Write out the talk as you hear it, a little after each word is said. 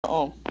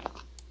Oh.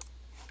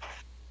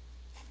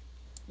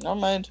 Never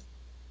mind.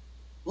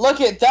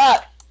 Look at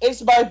that!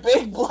 It's my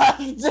big black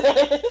dick!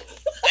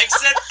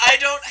 Except I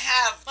don't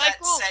have that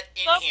Michael, set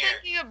in stop here.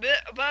 thinking a bit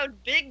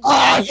about big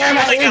Yeah, dick. you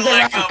really gotta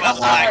let go about the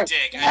black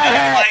dick. I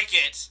don't like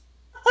it.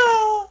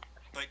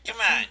 But come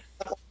on.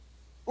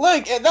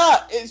 Look at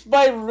that! It's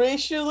by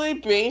racially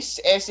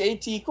based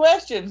SAT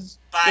questions.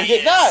 Look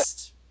at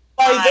that!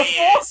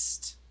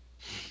 Biased.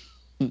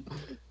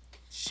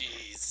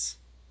 Jeez.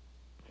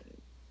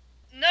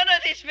 None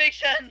of these make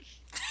sense.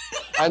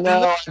 I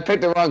know, I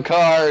picked the wrong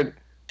card.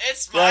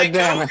 It's my God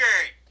damn it.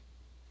 Go-Gurt.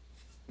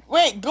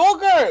 Wait,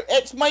 Go-Gurt!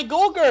 It's my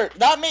Go-Gurt!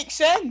 That makes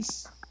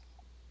sense!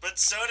 But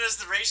so does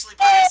the racially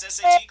biased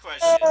SAT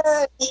questions.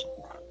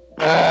 Alright,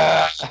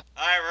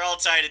 we're all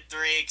tied at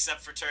 3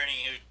 except for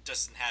Turney, who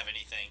doesn't have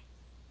anything.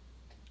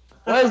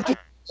 What is the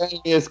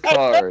funniest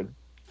card?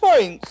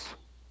 Points!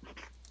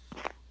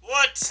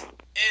 What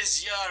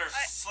is your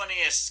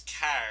funniest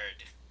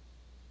card?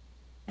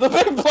 The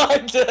big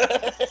black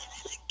dick!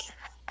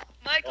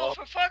 Michael,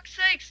 for fuck's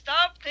sake,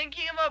 stop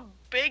thinking about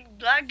big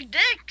black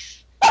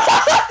dicks.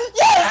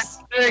 Yes!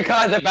 3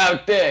 cards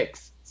about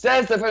dicks.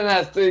 Says the person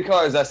has 3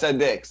 cards that said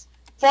dicks.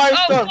 5 Oh,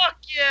 stars! fuck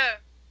yeah.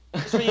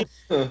 You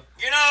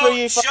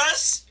know,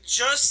 just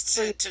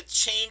to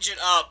change it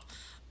up,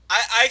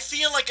 I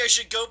feel like I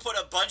should go put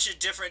a bunch of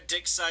different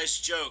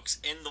dick-sized jokes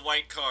in the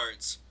white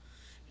cards.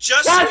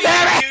 Just so we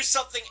can do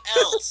something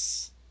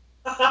else.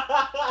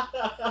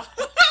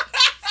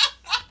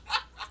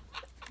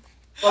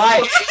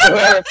 Why?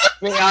 Whoever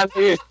put me on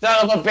you,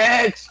 son of a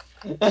bitch!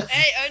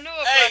 Hey, I know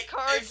a black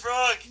card. Hey,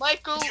 Frog,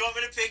 Michael. do you want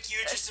me to pick you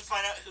just to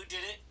find out who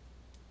did it?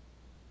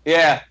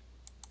 Yeah.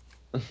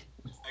 Are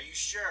you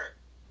sure?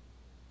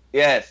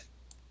 Yes.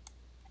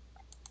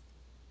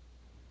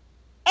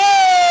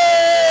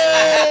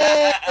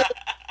 I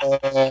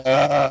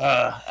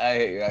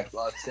hate you, I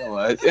lost so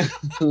much.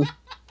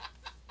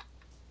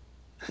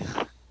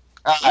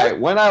 Alright,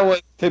 when I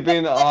was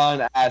tipping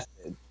on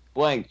acid,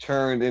 blank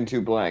turned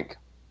into blank.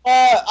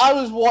 I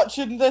was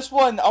watching this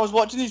one. I was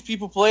watching these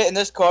people play it, and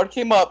this card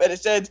came up, and it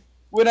said,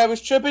 when I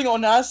was tripping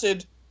on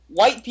acid,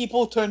 white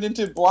people turned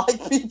into black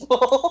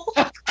people.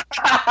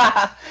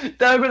 That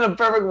would have been a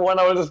perfect one.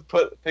 I would have just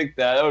picked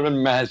that. That would have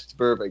been matched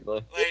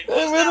perfectly. Wait,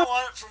 was that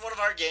one from one of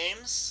our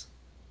games?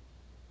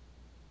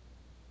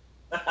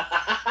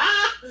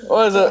 What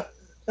was it?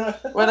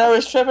 When I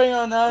was tripping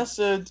on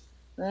acid,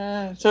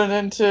 turned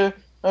into...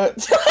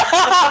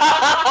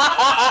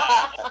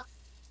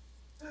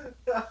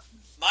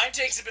 Mine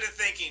takes a bit of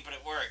thinking, but it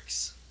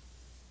works.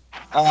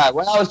 Alright,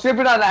 when I was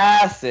tripping on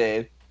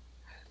acid,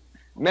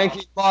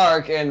 Mickey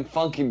Mark and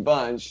Funky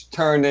Bunch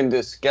turned into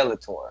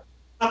Skeletor.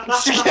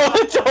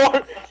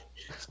 Skeletor!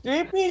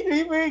 Creepy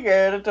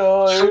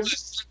Skeletor!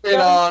 Tripping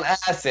on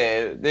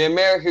acid, the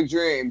American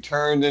Dream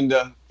turned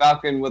into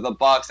Falcon with a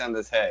box on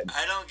his head.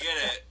 I don't get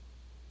it.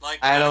 Like,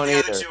 I none don't of the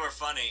other either. two are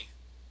funny.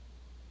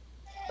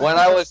 When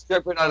I was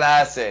tripping on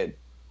acid,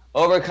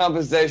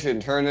 overcompensation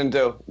turned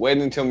into wait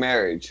until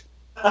marriage.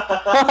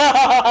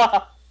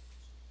 Yeah!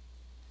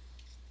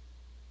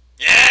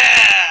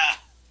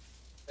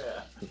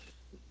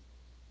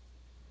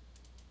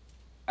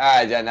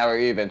 Alright, Jen, now we're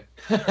even.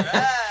 Alright,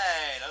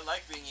 I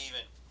like being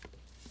even.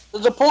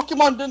 There's a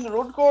Pokemon down the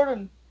road,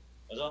 Gordon.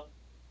 Go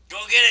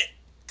get it!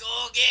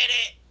 Go get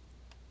it!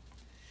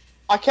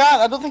 I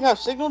can't. I don't think I have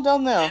signal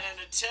down there. In an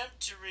attempt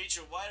to reach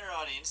a wider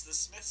audience, the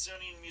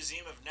Smithsonian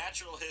Museum of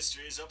Natural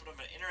History has opened up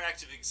an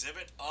interactive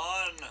exhibit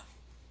on...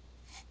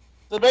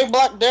 The big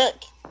black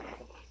dick.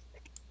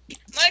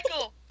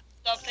 Michael,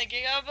 stop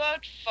thinking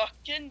about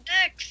fucking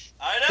dicks.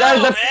 I That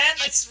is know, a- man!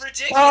 That's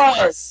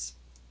ridiculous!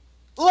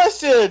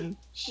 Listen!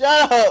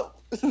 Shut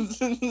up!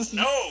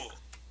 No!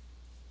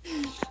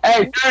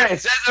 Hey, Journey,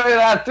 says I'm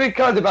gonna have 3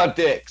 cards about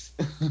dicks.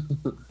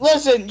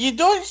 Listen, you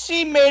don't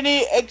see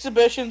many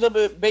exhibitions of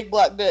a big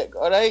black dick,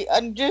 alright?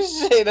 I'm just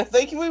saying, I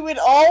think we would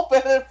all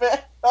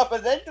benefit from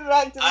an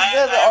interactive exhibit.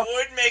 I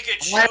would make a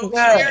I'm joke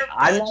good. here,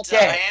 I'm but not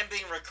gay. I am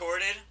being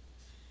recorded.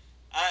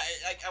 I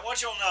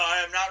want you all to know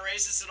I am not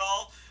racist at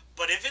all,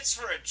 but if it's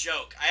for a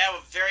joke, I have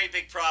a very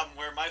big problem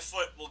where my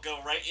foot will go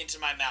right into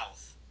my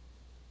mouth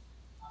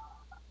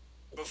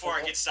before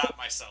I can stop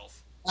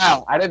myself.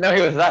 Wow, I didn't know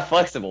he was that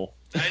flexible.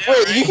 I know,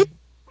 Wait,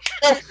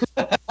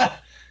 right?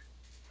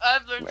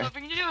 I've learned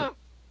something new.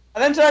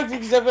 An interactive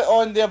exhibit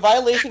on the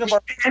violation of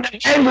our...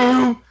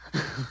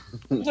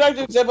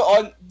 interactive exhibit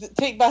on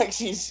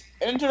Take-Backsies.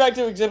 An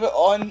interactive exhibit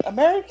on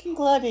American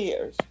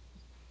Gladiators.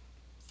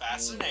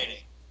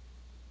 Fascinating.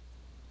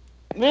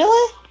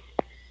 Really?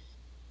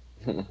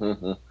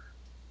 Really?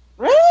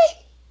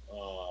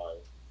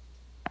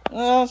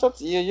 No, it's up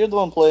to you. You're the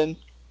one playing.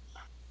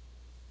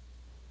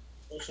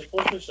 It's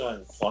supposed to be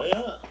something funny,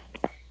 isn't it?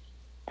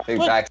 Take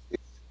back,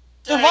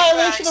 The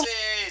violation of...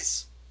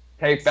 Take-Backsies!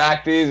 take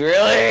back these,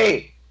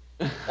 really?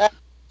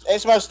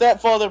 It's my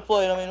stepfather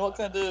playing. I mean, what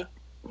can I do?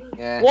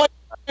 Yeah. What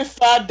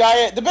fad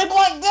diet? The big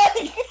black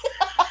dick!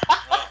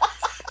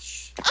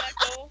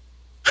 Michael.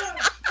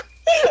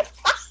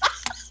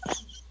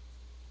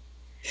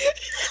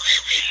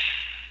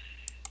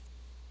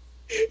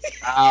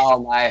 Ow,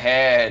 my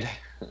head.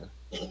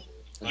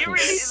 You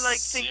really like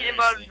thinking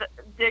about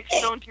dicks,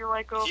 don't you,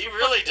 Michael? He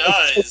really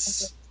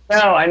does.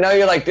 No, I know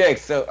you like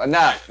dicks, so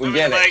enough. We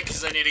Moving get the it. mic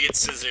because I need to get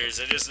scissors.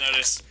 I just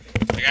noticed,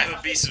 like, I have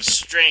a piece of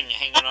string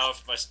hanging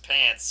off my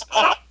pants.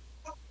 Oh,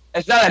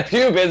 It's not a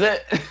pube, is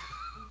it?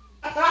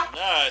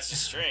 no, it's a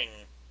string.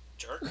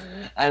 Jerk.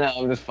 I know,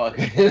 I'm just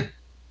fucking.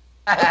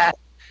 I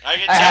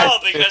can tell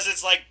because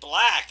it's like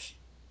black.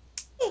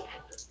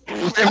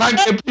 It might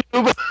be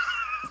a pube.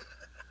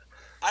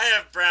 I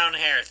have brown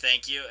hair,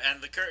 thank you, and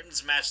the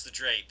curtains match the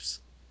drapes.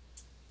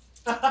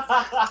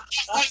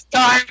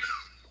 Time.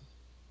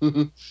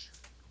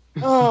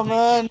 Oh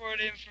man. For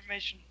the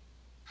information.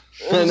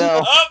 I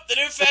know. Oh, the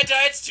new fat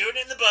diet's doing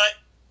it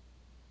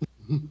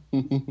in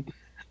the butt.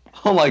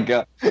 Oh my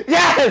god.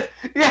 Yes!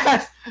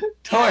 Yes!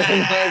 Torn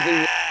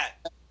Ah!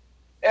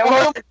 It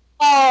worked.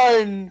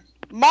 on!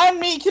 My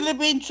meat could have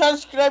been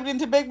transcribed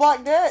into Big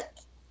Black Dick.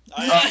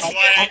 That's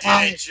why I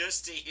did it,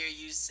 just to hear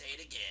you say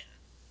it again.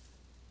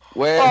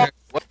 Where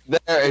was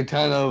there a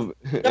ton of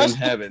in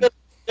heaven?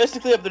 Just to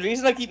clear up, the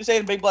reason I keep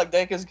saying Big Black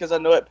Dick is because I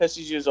know it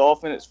pisses you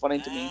off and it's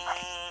funny to me.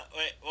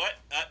 Wait, what?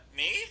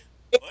 Me?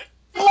 What?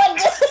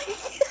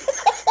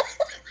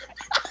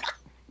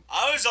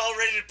 I was all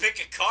ready to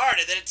pick a card,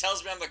 and then it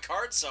tells me I'm the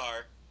card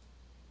czar.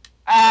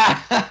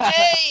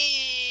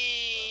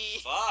 Hey!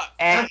 Fuck.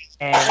 And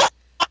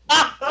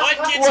What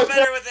gets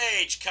better with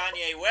age?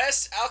 Kanye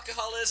West,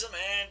 alcoholism,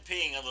 and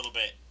peeing a little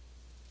bit.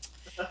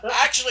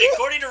 Actually,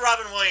 according to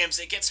Robin Williams,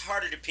 it gets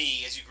harder to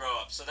pee as you grow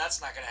up, so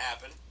that's not going to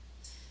happen.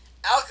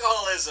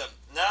 Alcoholism.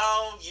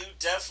 No, you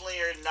definitely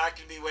are not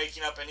going to be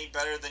waking up any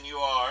better than you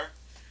are.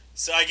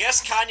 So I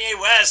guess Kanye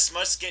West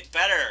must get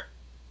better.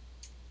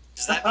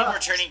 Does that mean we're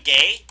turning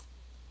gay?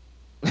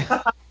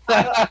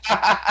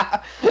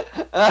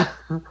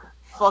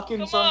 Fucking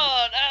Come son.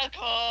 on,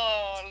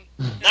 alcohol!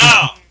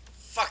 No!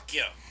 Fuck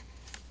you.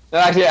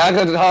 Actually,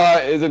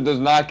 alcoholism does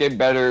not get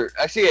better.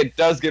 Actually, it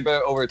does get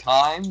better over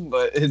time,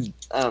 but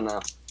I don't know.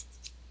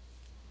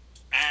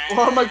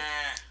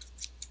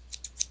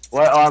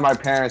 What are my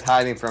parents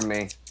hiding from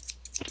me?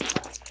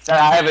 That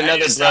I have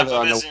another brother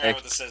on the way.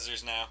 With the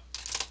scissors now.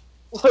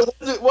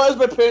 What is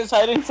my parents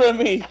hiding from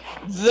me?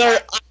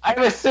 I have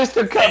a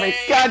sister coming.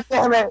 Hey. God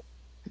damn it!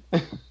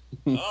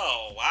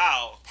 Oh,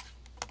 wow.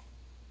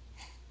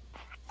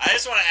 I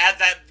just want to add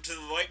that to the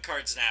white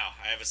cards now.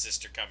 I have a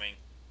sister coming.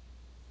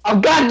 Oh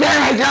god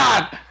damn it,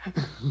 John!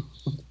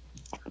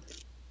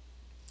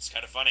 It's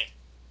kind of funny.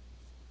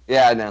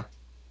 Yeah, I know.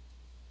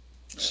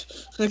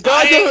 God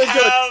damn it, I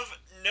good. have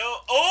no...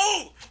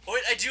 Oh!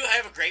 Wait, I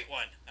have a great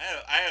one.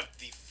 I have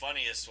the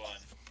funniest one.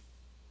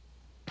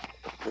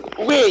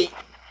 Wait,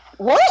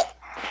 what?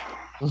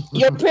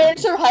 Your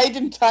parents are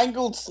hiding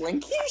tangled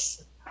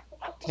slinkies?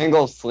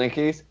 Tangle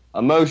slinkies,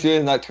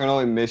 emotions, nocturnal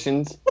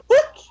emissions.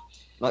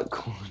 Not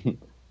corn.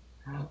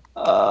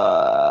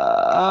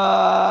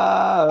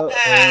 Ah!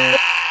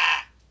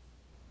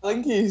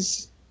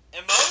 Slinkies.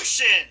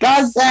 Emotions!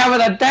 God damn it,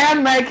 the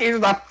damn Yankees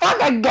is a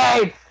fucking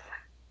game!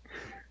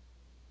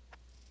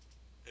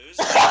 Who's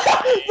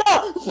the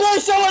No,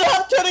 please someone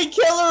help Tony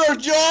Killer or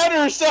John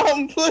or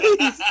something,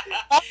 please.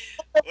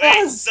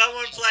 Wait,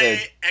 someone play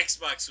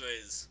Xbox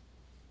Wiz.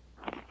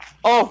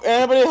 Oh, if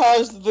anybody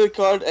has the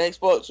card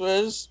Xbox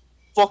Wiz,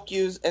 fuck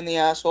yous in the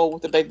asshole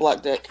with the big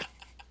black dick.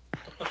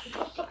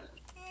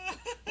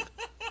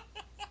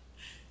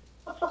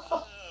 Oh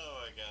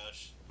my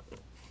gosh.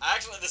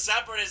 Actually, the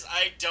sad part is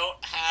I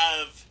don't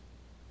have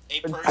a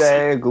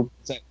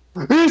person.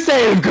 Who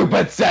say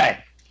Goopa say?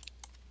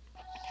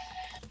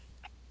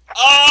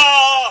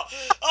 Oh!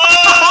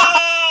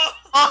 Oh!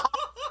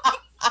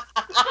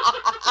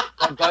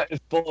 My butt is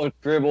full of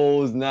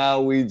dribbles,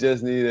 now we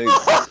just need a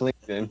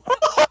Clinton.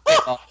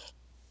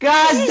 God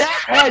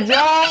damn it,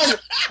 John!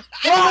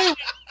 Only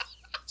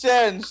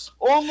sense.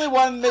 Only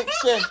one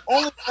makes sense.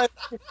 Only one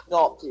is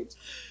adopted.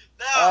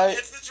 No,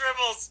 it's the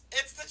dribbles.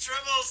 It's the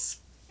dribbles.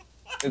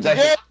 It's Yeah,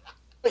 actually,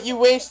 but you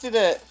wasted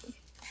it.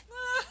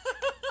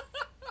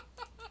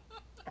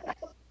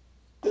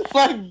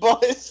 My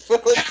butt is full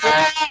of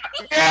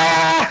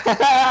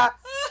yeah!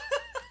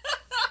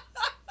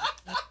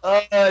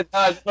 Oh, John,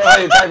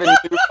 sorry, typing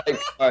new like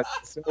cards.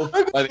 It's so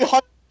funny.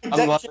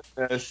 I'm loving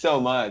this so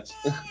much.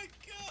 Oh my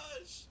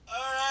gosh.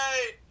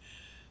 Alright.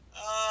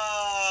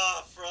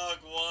 Ah, Frog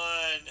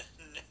won.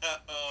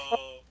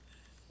 No.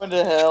 What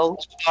the hell?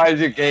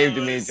 Cards you gave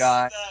to me,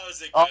 John. That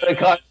was a All the good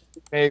cards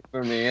you gave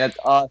for me. That's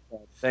awesome.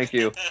 Thank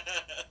you. one.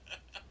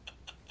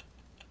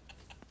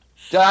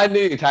 John, I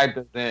knew you typed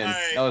this in.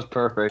 Alright. That was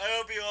perfect. I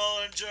hope you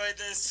all enjoyed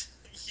this.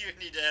 You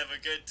need to have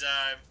a good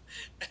time.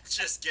 And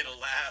just get a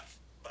laugh.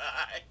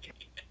 Bye.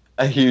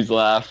 A huge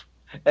laugh.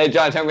 Hey,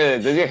 John, tell me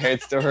this. Does your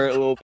head still hurt a little